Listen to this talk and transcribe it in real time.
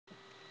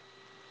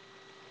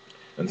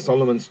And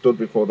Solomon stood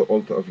before the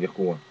altar of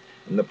Yahuwah,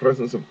 in the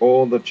presence of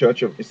all the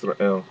church of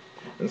Israel,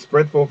 and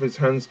spread forth his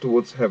hands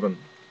towards heaven,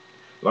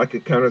 like a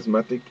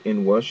charismatic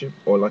in worship,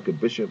 or like a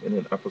bishop in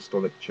an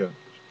apostolic church.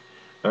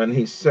 And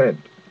he said,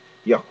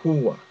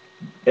 Yahuwah,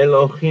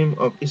 Elohim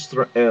of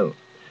Israel,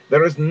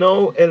 there is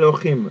no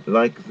Elohim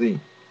like thee,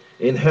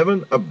 in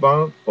heaven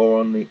above or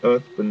on the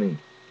earth beneath,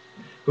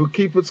 who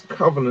keepeth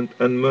covenant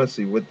and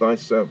mercy with thy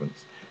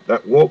servants,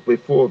 that walk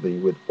before thee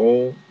with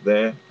all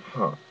their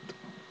heart,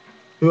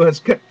 who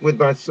has kept with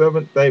thy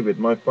servant David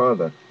my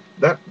father,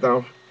 that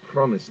thou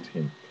promised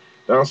him.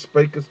 Thou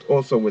spakest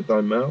also with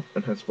thy mouth,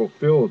 and hast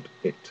fulfilled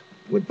it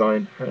with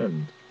thine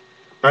hand,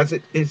 as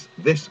it is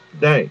this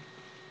day.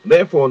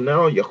 Therefore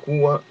now,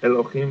 Yahuwah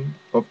Elohim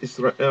of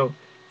Israel,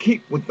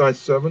 keep with thy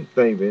servant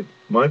David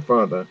my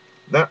father,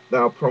 that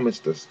thou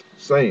promisedst,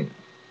 saying,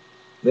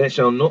 There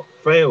shall not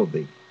fail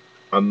thee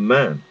a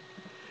man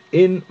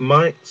in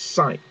my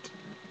sight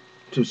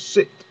to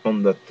sit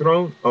on the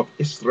throne of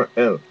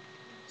Israel,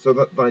 so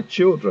that thy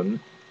children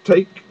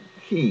take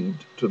heed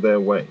to their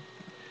way,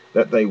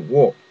 that they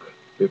walk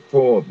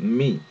before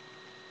me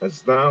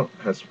as thou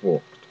hast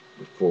walked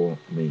before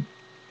me.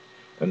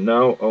 And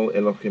now, O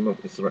Elohim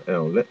of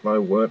Israel, let thy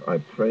word, I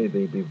pray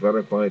thee, be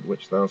verified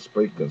which thou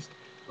spakest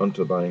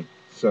unto thy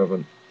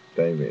servant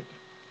David.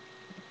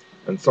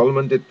 And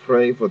Solomon did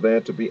pray for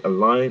there to be a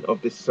line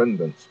of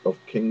descendants of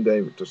King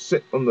David to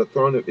sit on the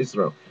throne of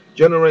Israel,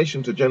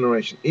 generation to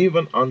generation,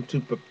 even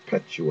unto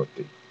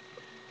perpetuity.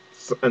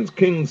 And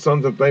kings,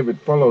 sons of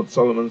David, followed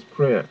Solomon's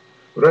prayer.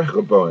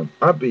 Rehoboam,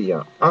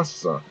 Abijah,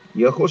 Asa,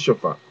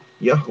 Yehoshaphat,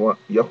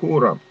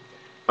 Yahuram,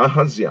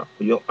 Ahaziah,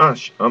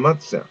 Joash,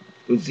 Amaziah,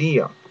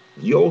 Uzziah,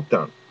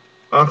 Jotham,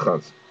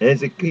 Achaz,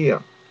 Hezekiah,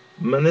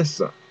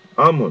 Manasseh,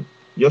 Ammon,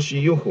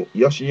 Yoshiyahu,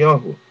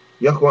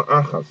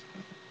 Yahoahaz,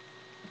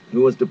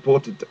 who was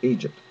deported to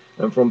Egypt.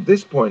 And from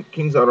this point,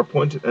 kings are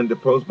appointed and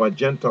deposed by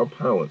Gentile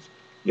powers.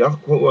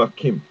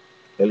 Yahoiakim,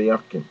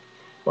 Eliakim,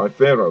 by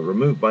Pharaoh,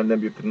 removed by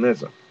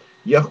Nebuchadnezzar.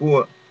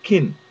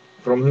 Yahoiakim,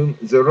 from whom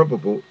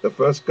Zerubbabel, the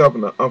first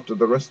governor after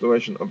the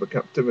restoration of the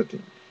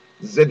captivity.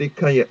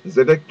 Zedekiah,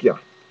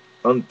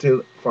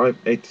 until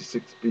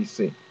 586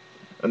 BC.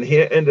 And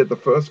here ended the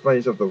first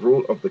phase of the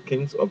rule of the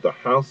kings of the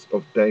house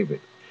of David.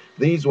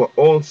 These were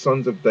all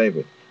sons of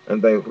David,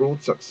 and they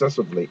ruled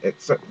successively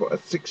except for a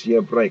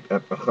 6-year break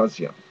at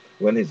Ahaziah,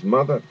 when his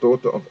mother,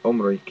 daughter of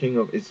Omri, king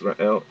of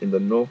Israel in the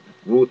north,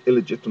 ruled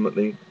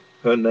illegitimately,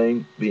 her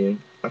name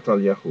being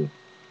Atalyahu.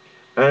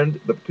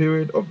 And the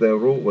period of their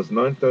rule was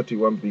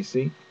 931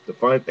 BC to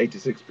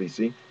 586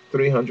 BC,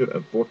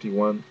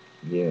 341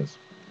 years.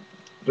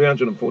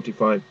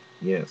 345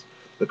 years.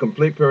 The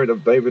complete period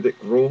of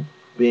Davidic rule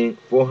being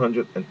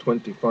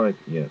 425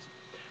 years.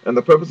 And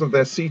the purpose of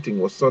their seating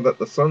was so that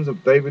the sons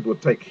of David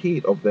would take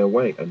heed of their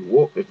way and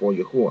walk before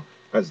Yahuwah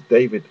as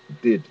David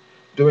did,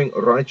 doing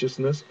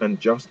righteousness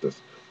and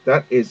justice.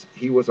 That is,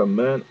 he was a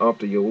man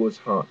after Yahuwah's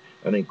heart,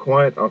 and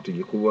inquired after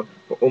Yahuwah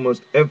for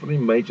almost every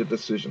major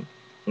decision.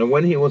 And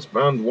when he was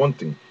found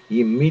wanting, he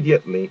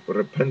immediately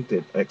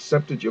repented,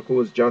 accepted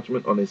Yahuwah's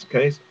judgment on his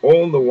case,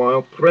 all the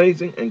while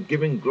praising and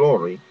giving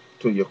glory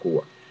to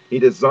Yahuwah. He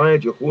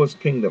desired Yahuwah's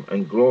kingdom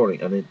and glory,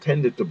 and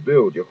intended to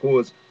build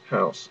Yahuwah's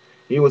house.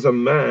 He was a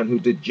man who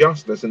did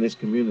justice in his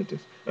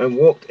communities, and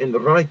walked in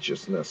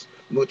righteousness,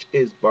 which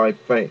is by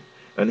faith.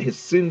 And his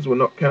sins were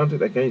not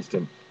counted against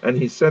him. And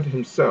he said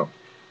himself,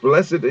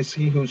 Blessed is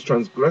he whose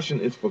transgression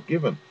is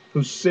forgiven,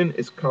 whose sin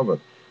is covered.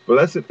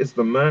 Blessed is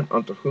the man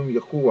unto whom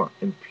Yahuwah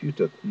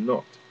imputeth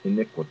not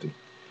iniquity.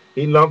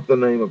 He loved the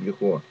name of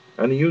Yahuwah,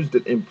 and he used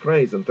it in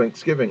praise and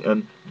thanksgiving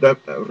and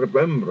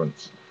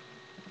remembrance,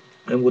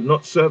 and would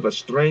not serve a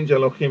strange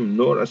Elohim,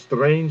 nor a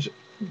strange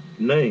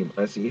name,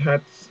 as he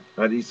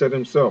said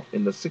himself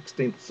in the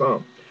 16th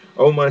Psalm.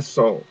 O my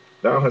soul,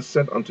 thou hast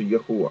said unto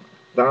Yahuwah,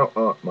 Thou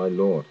art my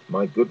Lord.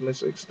 My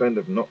goodness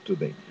extendeth not to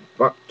thee,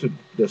 but to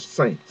the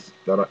saints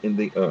that are in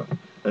the earth,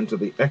 and to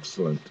the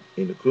excellent,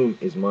 in whom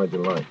is my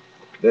delight.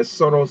 Their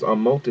sorrows are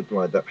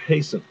multiplied that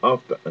hasten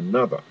after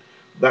another.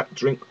 That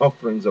drink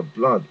offerings of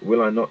blood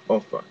will I not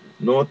offer,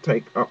 nor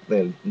take up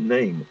their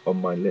name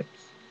on my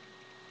lips.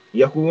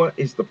 Yahuwah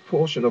is the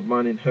portion of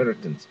mine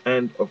inheritance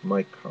and of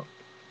my cup.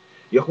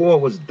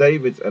 Yahuwah was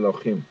David's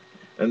Elohim,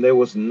 and there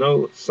was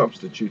no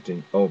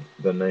substituting of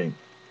the name.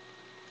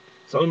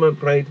 Solomon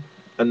prayed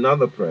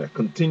another prayer,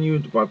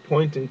 continued by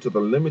pointing to the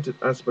limited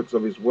aspects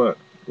of his work,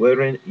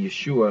 wherein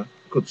Yeshua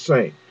could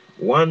say,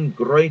 One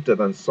greater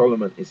than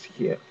Solomon is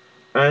here,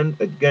 and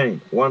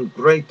again, one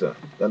greater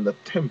than the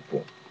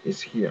temple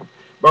is here.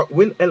 But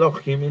will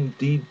Elohim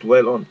indeed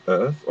dwell on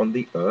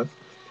the earth?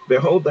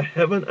 Behold, the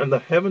heaven and the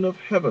heaven of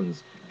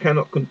heavens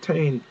cannot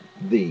contain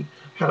thee,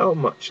 how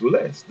much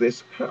less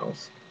this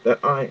house that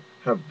I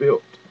have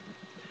built?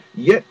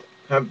 Yet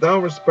have thou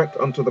respect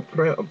unto the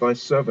prayer of thy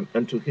servant,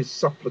 and to his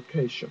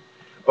supplication.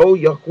 O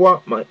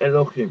Yahuwah my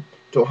Elohim,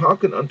 to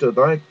hearken unto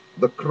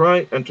the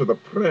cry and to the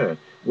prayer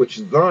which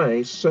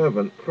thy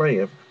servant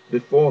prayeth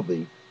before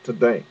thee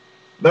today,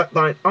 that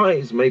thine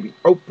eyes may be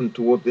open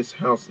toward this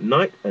house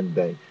night and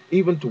day,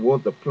 even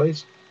toward the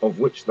place of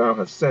which thou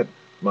hast said,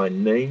 My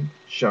name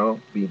shall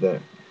be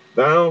there.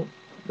 Thou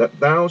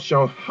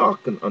shalt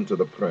hearken unto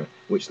the prayer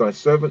which thy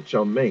servant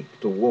shall make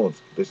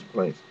towards this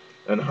place,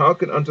 and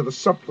hearken unto the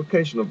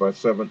supplication of thy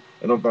servant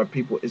and of thy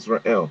people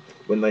Israel,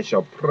 when they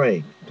shall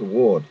pray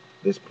toward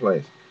this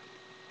place.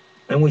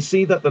 And we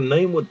see that the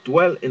name would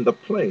dwell in the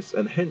place,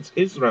 and hence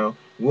Israel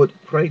would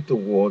pray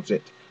towards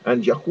it,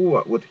 and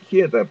Yahuwah would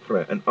hear their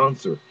prayer and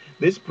answer it.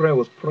 This prayer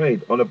was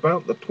prayed on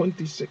about the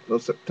 26th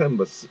of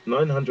September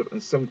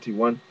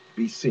 971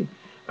 BC,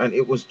 and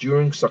it was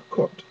during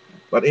Sukkot.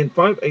 But in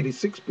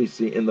 586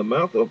 BC, in the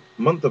month of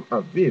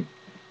Av,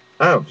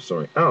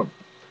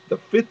 the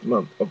fifth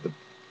month,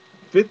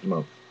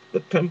 the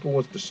temple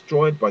was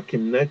destroyed by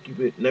King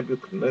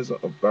Nebuchadnezzar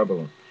of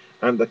Babylon,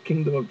 and the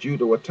kingdom of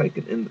Judah were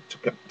taken into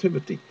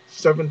captivity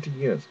 70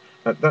 years.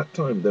 At that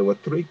time there were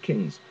 3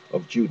 kings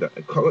of Judah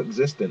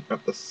coexisting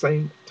at the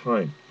same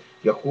time.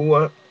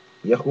 Yoshiyahu,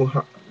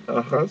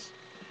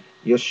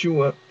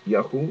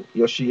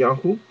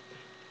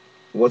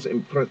 was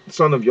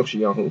son of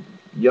Yoshiyahu.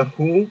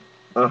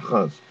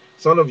 Yahu-Ahaz,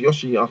 son of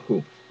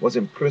Yoshiyahu, was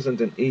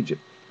imprisoned in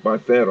Egypt by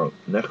Pharaoh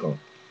Necho.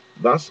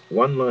 Thus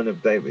one line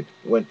of David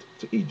went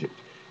to Egypt,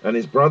 and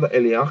his brother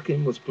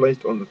Eliakim was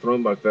placed on the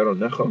throne by Pharaoh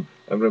Necho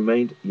and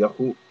remained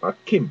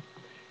Yahu-Akim.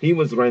 He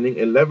was reigning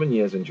 11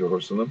 years in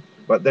Jerusalem,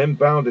 but then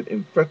bound it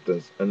in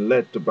fetters and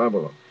led to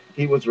Babylon.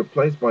 He was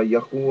replaced by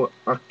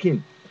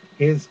Yahu-Akim,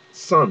 his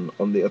son,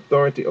 on the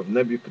authority of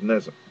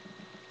Nebuchadnezzar.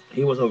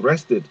 He was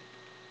arrested,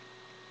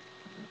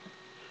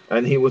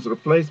 and he was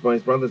replaced by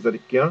his brother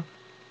Zedekiah,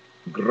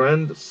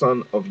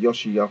 grandson of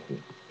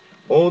Yoshiyahu.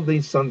 All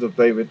these sons of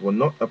David were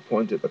not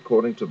appointed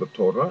according to the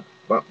Torah,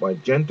 but by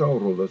Gentile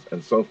rulers,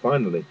 and so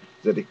finally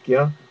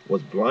Zedekiah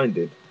was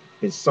blinded,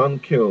 his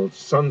sons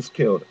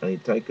killed, and he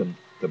taken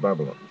to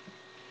Babylon.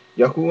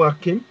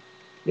 Yahu-Akim,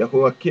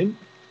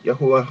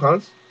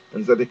 Yahu-Ahaz,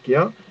 and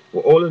Zedekiah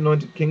were all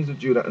anointed kings of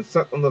Judah and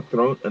sat on the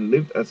throne and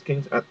lived as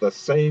kings at the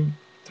same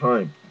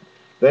time.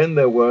 Then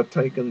 3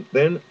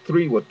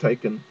 were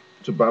taken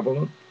to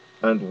Babylon,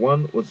 and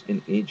 1 was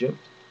in Egypt,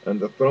 and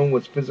the throne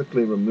was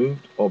physically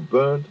removed or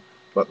burned,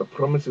 but the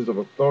promises of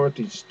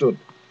authority stood,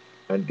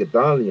 and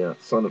Gedaliah,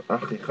 son of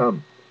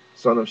Achikam,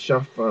 son of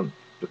Shaphan,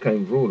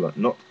 became ruler,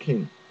 not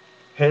king.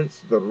 Hence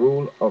the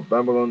rule of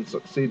Babylon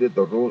succeeded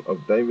the rule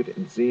of David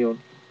in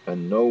Zion,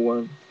 and no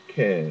one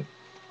cared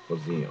for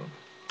Zion.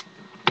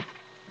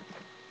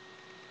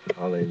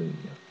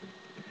 Hallelujah.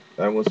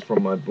 That was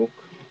from my book,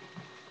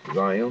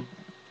 Zion.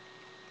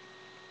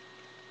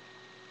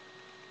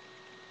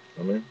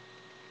 Amen.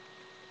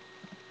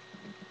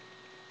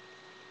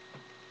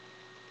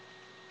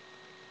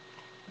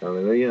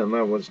 Hallelujah. And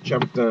that was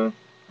chapter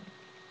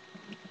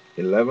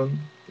 11,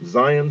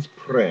 Zion's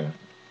prayer,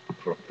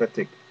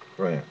 prophetic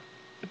prayer.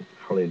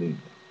 Hallelujah.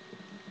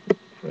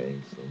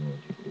 Praise the Lord.